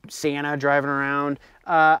 you're Santa driving around.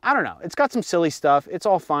 I don't know. It's got some silly stuff. It's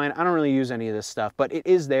all fine. I don't really use any of this stuff, but it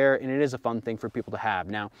is there and it is a fun thing for people to have.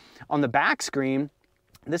 Now, on the back screen,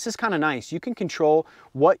 this is kind of nice. You can control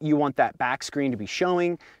what you want that back screen to be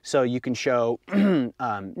showing. So you can show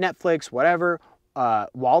Netflix, whatever,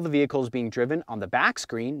 while the vehicle is being driven on the back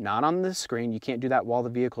screen, not on this screen. You can't do that while the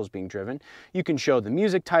vehicle is being driven. You can show the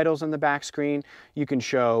music titles on the back screen. You can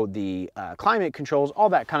show the climate controls, all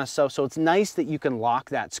that kind of stuff. So it's nice that you can lock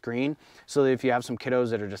that screen so that if you have some kiddos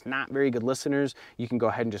that are just not very good listeners, you can go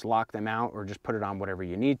ahead and just lock them out or just put it on whatever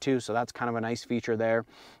you need to. So that's kind of a nice feature there.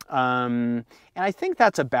 And I think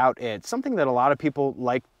that's about it. Something that a lot of people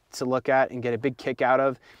like to look at and get a big kick out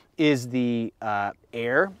of is the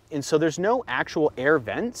air. And so there's no actual air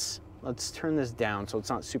vents. Let's turn this down so it's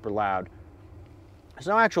not super loud. There's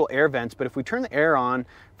no actual air vents, but if we turn the air on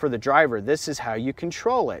for the driver, this is how you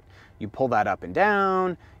control it. You pull that up and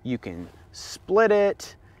down, you can split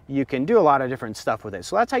it, you can do a lot of different stuff with it.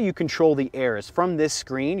 So that's how you control the air, is from this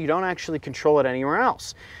screen. You don't actually control it anywhere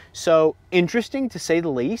else. So interesting to say the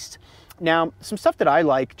least. Now, some stuff that I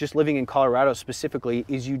like, just living in Colorado specifically,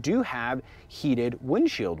 is you do have heated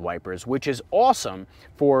windshield wipers, which is awesome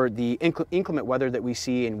for the inclement weather that we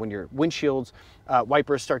see and when your windshields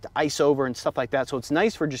wipers start to ice over and stuff like that. So it's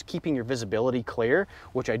nice for just keeping your visibility clear,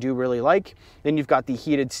 which I do really like. Then you've got the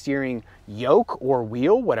heated steering yoke or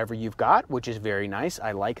wheel, whatever you've got, which is very nice.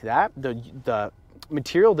 I like that. The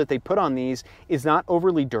material that they put on these is not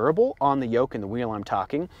overly durable on the yoke and the wheel I'm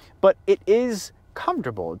talking, but it is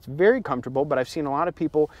comfortable. It's very comfortable, but I've seen a lot of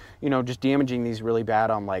people, you know, just damaging these really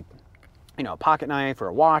bad on, like, you know, a pocket knife or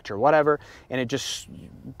a watch or whatever, and it just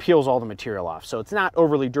peels all the material off. So it's not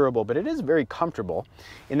overly durable, but it is very comfortable.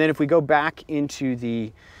 And then if we go back into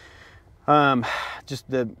the just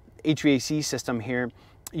the HVAC system here,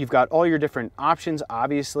 you've got all your different options.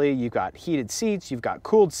 Obviously, you've got heated seats, you've got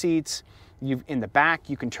cooled seats. In the back,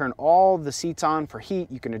 you can turn all the seats on for heat.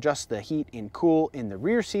 You can adjust the heat and cool in the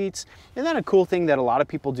rear seats. And then a cool thing that a lot of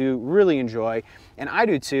people do really enjoy, and I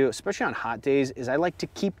do too, especially on hot days, is I like to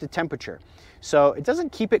keep the temperature. So it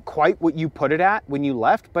doesn't keep it quite what you put it at when you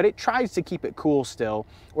left, but it tries to keep it cool still,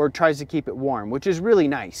 or it tries to keep it warm, which is really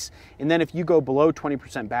nice. And then if you go below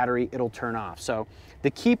 20% battery, it'll turn off. So the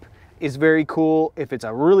keep is very cool if it's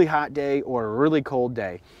a really hot day or a really cold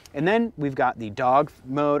day. And then we've got the dog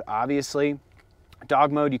mode, obviously.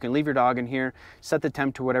 Dog mode, you can leave your dog in here, set the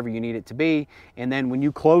temp to whatever you need it to be, and then when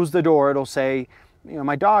you close the door, it'll say, you know,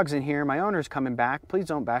 my dog's in here, my owner's coming back, please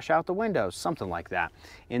don't bash out the windows, something like that.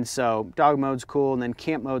 And so dog mode's cool, and then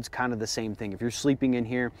camp mode's kind of the same thing. If you're sleeping in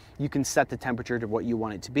here, you can set the temperature to what you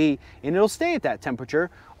want it to be, and it'll stay at that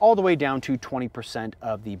temperature all the way down to 20%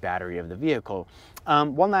 of the battery of the vehicle.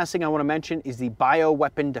 One last thing I want to mention is the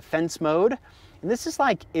bioweapon defense mode. And this is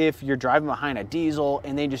like if you're driving behind a diesel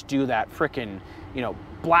and they just do that frickin', you know,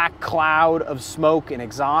 black cloud of smoke and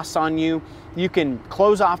exhaust on you. You can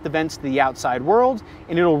close off the vents to the outside world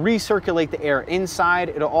and it'll recirculate the air inside.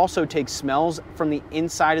 It'll also take smells from the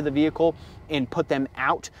inside of the vehicle and put them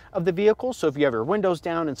out of the vehicle. So if you have your windows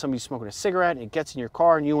down and somebody's smoking a cigarette and it gets in your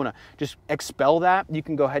car and you want to just expel that, you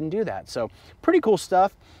can go ahead and do that. So pretty cool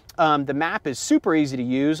stuff. The map is super easy to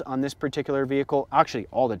use on this particular vehicle, actually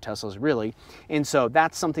all the Teslas really, and so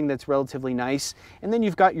that's something that's relatively nice. And then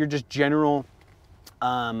you've got your just general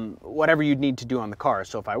whatever you'd need to do on the car.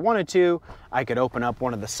 So if I wanted to, I could open up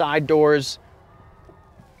one of the side doors,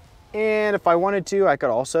 and if I wanted to, I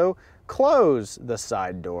could also close the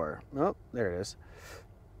side door. Oh, there it is.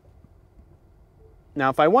 Now,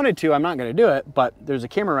 if I wanted to, I'm not going to do it, but there's a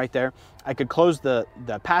camera right there. I could close the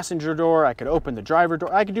passenger door. I could open the driver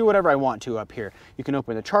door. I could do whatever I want to up here. You can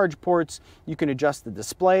open the charge ports. You can adjust the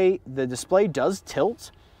display. The display does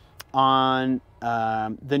tilt on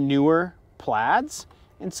the newer Plaids.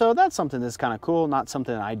 And so that's something that's kind of cool, not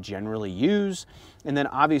something that I generally use. And then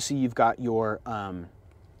obviously you've got your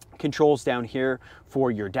controls down here for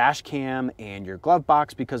your dash cam and your glove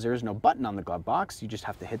box, because there is no button on the glove box. You just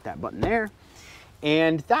have to hit that button there.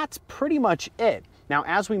 And that's pretty much it. Now,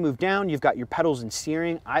 as we move down, you've got your pedals and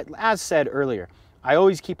steering. As said earlier, I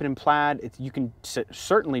always keep it in plaid. You can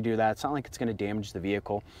certainly do that. It's not like it's going to damage the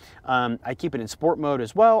vehicle. I keep it in sport mode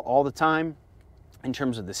as well all the time in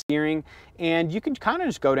terms of the steering, and you can kind of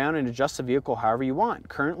just go down and adjust the vehicle however you want.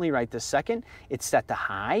 Currently, right this second, it's set to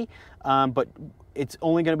high, but it's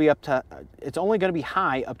only going to be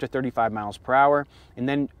high up to 35 miles per hour, and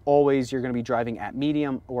then always you're going to be driving at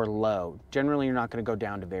medium or low. Generally, you're not going to go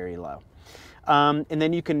down to very low. And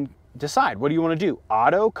then you can decide, what do you want to do?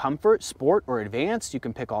 Auto, comfort, sport, or advanced? You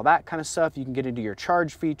can pick all that kind of stuff. You can get into your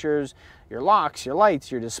charge features, your locks, your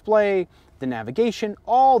lights, your display, the navigation,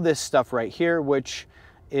 all this stuff right here, which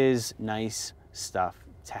is nice stuff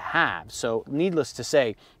to have. So needless to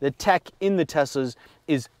say, the tech in the Teslas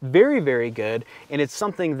is very, very good, and it's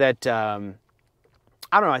something that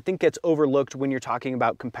I don't know, I think gets overlooked when you're talking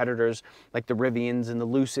about competitors like the Rivians and the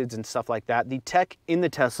Lucids and stuff like that. The tech in the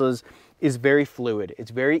Teslas is very fluid.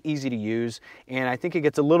 It's very easy to use, and I think it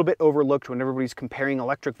gets a little bit overlooked when everybody's comparing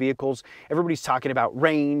electric vehicles. Everybody's talking about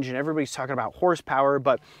range and everybody's talking about horsepower,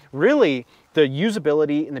 but really the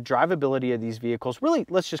usability and the drivability of these vehicles, really,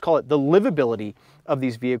 let's just call it the livability of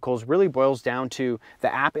these vehicles, really boils down to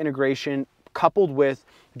the app integration coupled with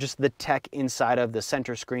just the tech inside of the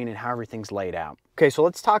center screen and how everything's laid out. Okay, so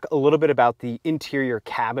let's talk a little bit about the interior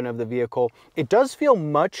cabin of the vehicle. It does feel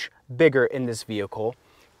much bigger in this vehicle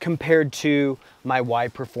compared to my Y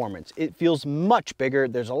Performance. It feels much bigger.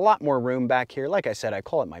 There's a lot more room back here. Like I said, I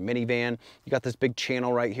call it my minivan. You got this big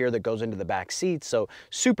channel right here that goes into the back seats, so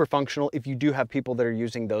super functional if you do have people that are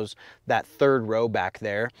using that third row back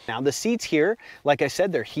there. Now the seats here, like I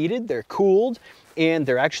said, they're heated, they're cooled, and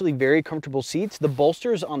they're actually very comfortable seats. The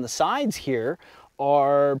bolsters on the sides here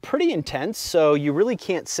are pretty intense, so you really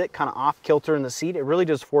can't sit kind of off kilter in the seat. It really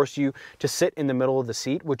does force you to sit in the middle of the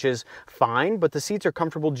seat, which is fine, but the seats are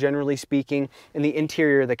comfortable generally speaking, and the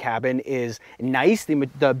interior of the cabin is nice.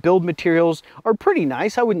 The build materials are pretty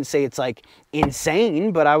nice. I wouldn't say it's like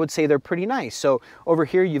insane, but I would say they're pretty nice. So over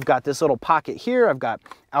here, you've got this little pocket here. I've got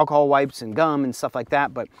alcohol wipes and gum and stuff like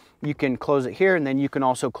that, but you can close it here, and then you can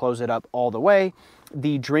also close it up all the way.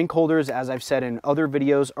 The drink holders, as I've said in other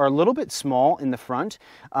videos, are a little bit small in the front,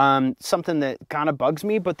 something that kind of bugs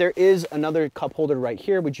me, but there is another cup holder right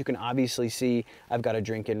here, which you can obviously see I've got a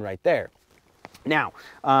drink in right there. Now,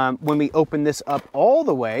 when we open this up all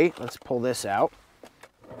the way, let's pull this out.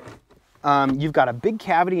 You've got a big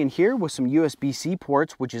cavity in here with some USB-C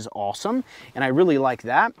ports, which is awesome, and I really like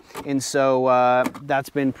that. And so that's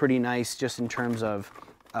been pretty nice just in terms of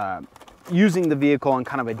using the vehicle on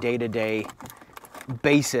kind of a day-to-day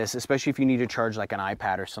basis, especially if you need to charge like an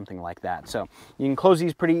iPad or something like that. So you can close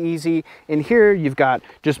these pretty easy. And here you've got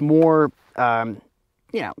just more,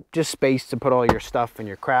 you know, just space to put all your stuff and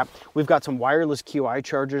your crap. We've got some wireless QI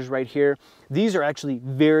chargers right here. These are actually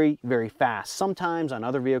very, very fast. Sometimes on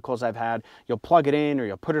other vehicles I've had, you'll plug it in or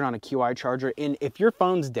you'll put it on a QI charger, and if your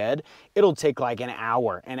phone's dead, it'll take like an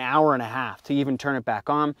hour and a half to even turn it back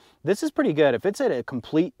on. This is pretty good. If it's at a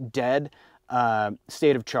complete dead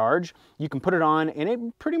state of charge, you can put it on and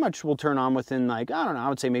it pretty much will turn on within, like, I don't know, I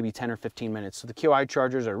would say maybe 10 or 15 minutes. So the QI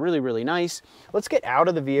chargers are really, really nice. Let's get out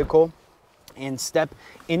of the vehicle and step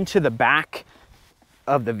into the back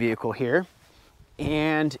of the vehicle here.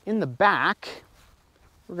 And in the back,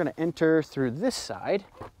 we're going to enter through this side.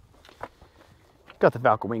 Got the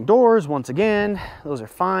Falcon Wing doors once again. Those are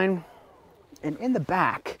fine. And in the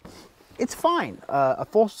back, it's fine. A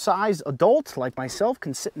full-size adult like myself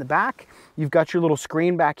can sit in the back. You've got your little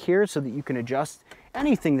screen back here so that you can adjust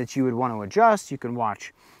anything that you would want to adjust. You can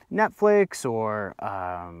watch Netflix or,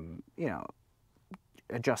 you know,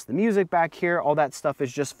 adjust the music back here. All that stuff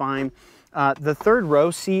is just fine. The third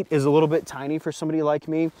row seat is a little bit tiny for somebody like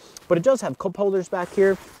me, but it does have cup holders back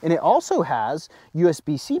here, and it also has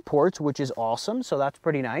USB-C ports, which is awesome, so that's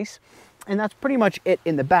pretty nice. And that's pretty much it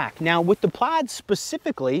in the back. Now, with the Plaid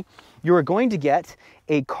specifically, you are going to get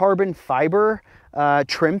a carbon fiber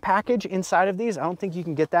trim package inside of these. I don't think you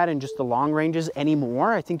can get that in just the long ranges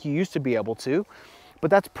anymore. I think you used to be able to. But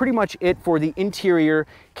that's pretty much it for the interior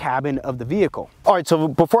cabin of the vehicle. All right, so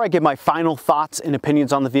before I give my final thoughts and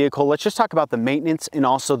opinions on the vehicle, let's just talk about the maintenance and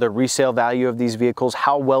also the resale value of these vehicles.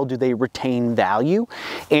 How well do they retain value?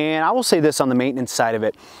 And I will say this on the maintenance side of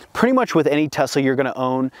it, pretty much with any Tesla you're gonna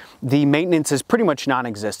own, the maintenance is pretty much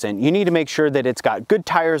non-existent. You need to make sure that it's got good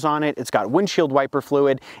tires on it, it's got windshield wiper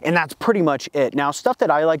fluid, and that's pretty much it. Now, stuff that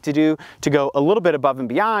I like to do to go a little bit above and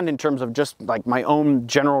beyond in terms of just like my own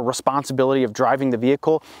general responsibility of driving the vehicle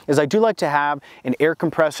vehicle is I do like to have an air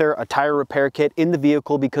compressor, a tire repair kit in the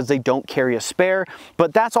vehicle because they don't carry a spare.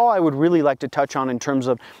 But that's all I would really like to touch on in terms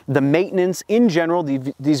of the maintenance. In general,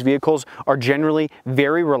 these vehicles are generally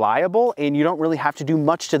very reliable, and you don't really have to do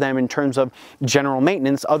much to them in terms of general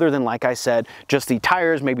maintenance other than, like I said, just the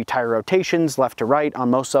tires, maybe tire rotations left to right on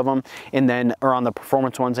most of them, and then, or on the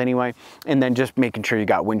performance ones anyway, and then just making sure you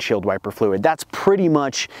got windshield wiper fluid. That's pretty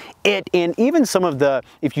much it. And even some of the,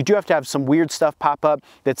 if you do have to have some weird stuff pop up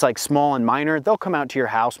that's like small and minor, they'll come out to your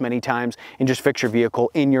house many times and just fix your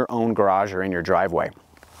vehicle in your own garage or in your driveway.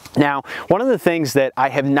 Now, one of the things that I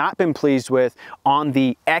have not been pleased with on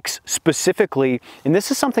the X specifically, and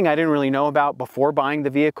this is something I didn't really know about before buying the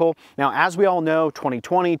vehicle. Now, as we all know,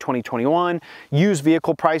 2020, 2021, used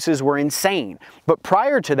vehicle prices were insane. But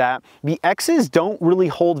prior to that, the X's don't really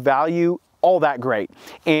hold value all that great.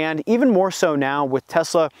 And even more so now with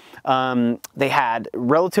Tesla, they had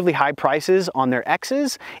relatively high prices on their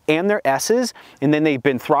X's and their S's, and then they've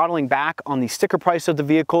been throttling back on the sticker price of the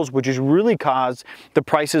vehicles, which has really caused the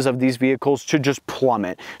prices of these vehicles to just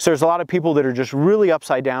plummet. So there's a lot of people that are just really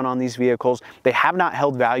upside down on these vehicles. They have not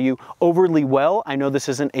held value overly well. I know this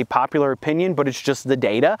isn't a popular opinion, but it's just the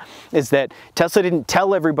data, is that Tesla didn't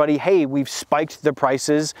tell everybody, hey, we've spiked the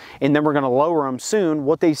prices and then we're gonna lower them soon.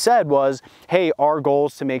 What they said was, hey, our goal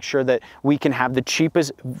is to make sure that we can have the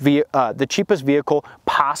cheapest vehicle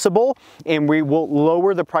possible, and we will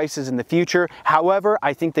lower the prices in the future. However,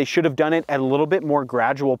 I think they should have done it at a little bit more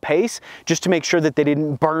gradual pace, just to make sure that they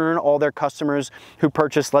didn't burn all their customers who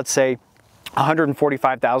purchased, let's say,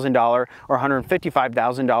 $145,000 or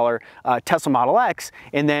 $155,000 Tesla Model X,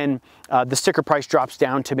 and then the sticker price drops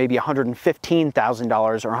down to maybe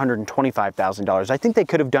 $115,000 or $125,000. I think they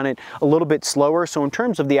could have done it a little bit slower. So in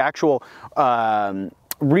terms of the actual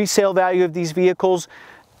resale value of these vehicles,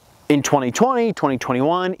 in 2020,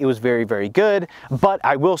 2021, it was very, very good. But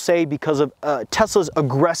I will say, because of Tesla's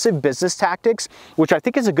aggressive business tactics, which I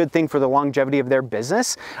think is a good thing for the longevity of their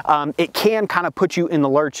business, it can kind of put you in the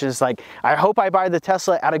lurch. It's like, I hope I buy the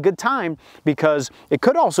Tesla at a good time, because it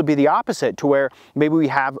could also be the opposite, to where maybe we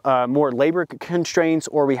have more labor constraints,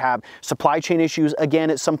 or we have supply chain issues again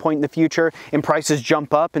at some point in the future, and prices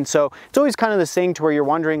jump up. And so it's always kind of this thing to where you're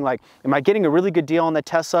wondering, like, am I getting a really good deal on the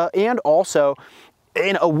Tesla? And also,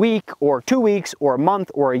 in a week or 2 weeks or a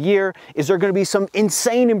month or a year, is there going to be some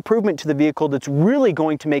insane improvement to the vehicle that's really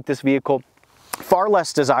going to make this vehicle far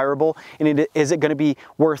less desirable, and is it going to be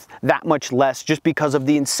worth that much less just because of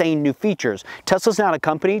the insane new features? Tesla's not a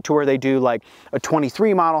company to where they do like a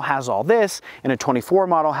 23 model has all this and a 24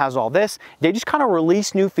 model has all this. They just kind of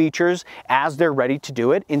release new features as they're ready to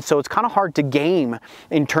do it, and so it's kind of hard to game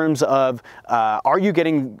in terms of are you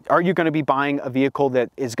going to be buying a vehicle that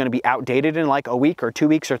is going to be outdated in like a week or 2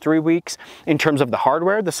 weeks or 3 weeks in terms of the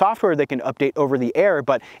hardware. The software they can update over the air,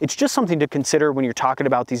 but it's just something to consider when you're talking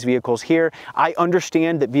about these vehicles here. I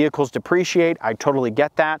understand that vehicles depreciate. I totally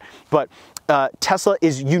get that, but Tesla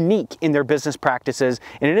is unique in their business practices,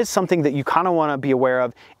 and it is something that you kind of want to be aware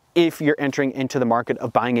of if you're entering into the market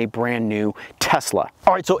of buying a brand new Tesla.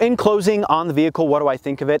 All right, so in closing on the vehicle, what do I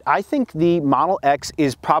think of it? I think the Model X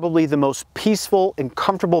is probably the most peaceful and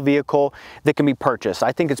comfortable vehicle that can be purchased.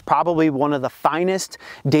 I think it's probably one of the finest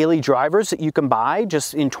daily drivers that you can buy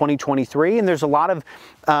just in 2023, and there's a lot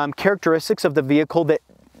of characteristics of the vehicle that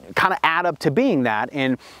kind of add up to being that.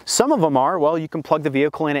 And some of them are, well, you can plug the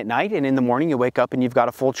vehicle in at night, and in the morning you wake up and you've got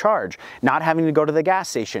a full charge. Not having to go to the gas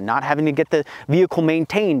station, not having to get the vehicle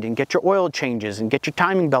maintained and get your oil changes and get your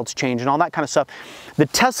timing belts changed and all that kind of stuff. The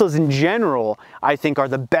Teslas in general, I think, are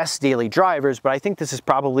the best daily drivers, but I think this is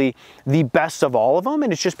probably the best of all of them.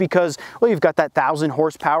 And it's just because, well, you've got that 1,000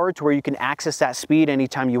 horsepower to where you can access that speed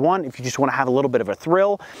anytime you want if you just want to have a little bit of a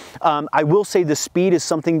thrill. I will say the speed is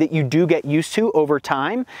something that you do get used to over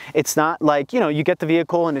time. It's not like, you know, you get the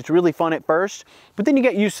vehicle and it's really fun at first, but then you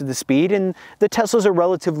get used to the speed, and the Teslas are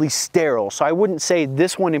relatively sterile. So I wouldn't say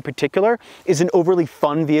this one in particular is an overly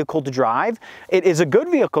fun vehicle to drive. It is a good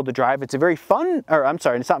vehicle to drive. It's a very fun, or I'm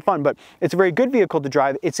sorry, it's not fun, but it's a very good vehicle to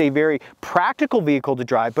drive. It's a very practical vehicle to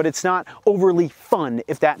drive, but it's not overly fun,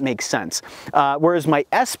 if that makes sense. Whereas my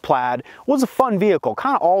S Plaid was a fun vehicle,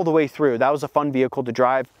 kind of all the way through. That was a fun vehicle to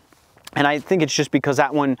drive. And I think it's just because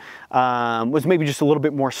that one was maybe just a little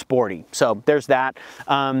bit more sporty. So there's that.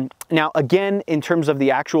 Now, again, in terms of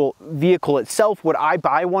the actual vehicle itself, would I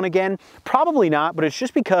buy one again? Probably not, but it's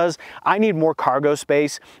just because I need more cargo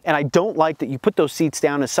space, and I don't like that you put those seats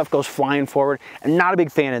down and stuff goes flying forward. I'm not a big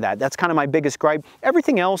fan of that. That's kind of my biggest gripe.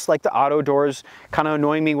 Everything else, like the auto doors, kind of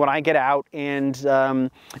annoying me when I get out, and the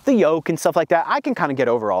yoke and stuff like that, I can kind of get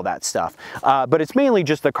over all that stuff. But it's mainly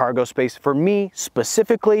just the cargo space. For me,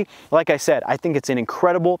 specifically, like I said, I think it's an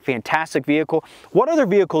incredible, fantastic vehicle. What other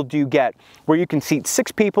vehicle do you get where you can seat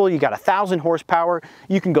 6 people, you got 1,000 horsepower,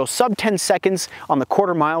 you can go sub 10 seconds on the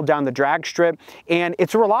quarter mile down the drag strip, and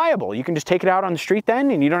it's reliable. You can just take it out on the street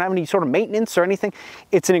then, and you don't have any sort of maintenance or anything.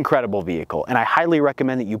 It's an incredible vehicle, and I highly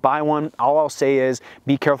recommend that you buy one. All I'll say is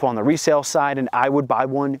be careful on the resale side, and I would buy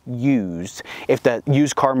one used if the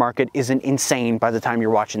used car market isn't insane by the time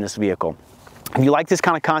you're watching this vehicle. If you like this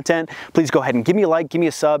kind of content, please go ahead and give me a like, give me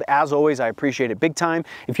a sub. As always, I appreciate it big time.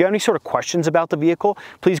 If you have any sort of questions about the vehicle,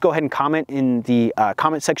 please go ahead and comment in the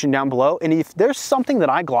comment section down below. And if there's something that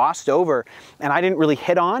I glossed over and I didn't really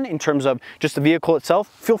hit on in terms of just the vehicle itself,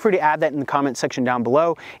 feel free to add that in the comment section down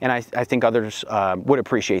below. And I think others would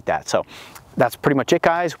appreciate that. So that's pretty much it,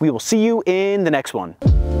 guys. We will see you in the next one.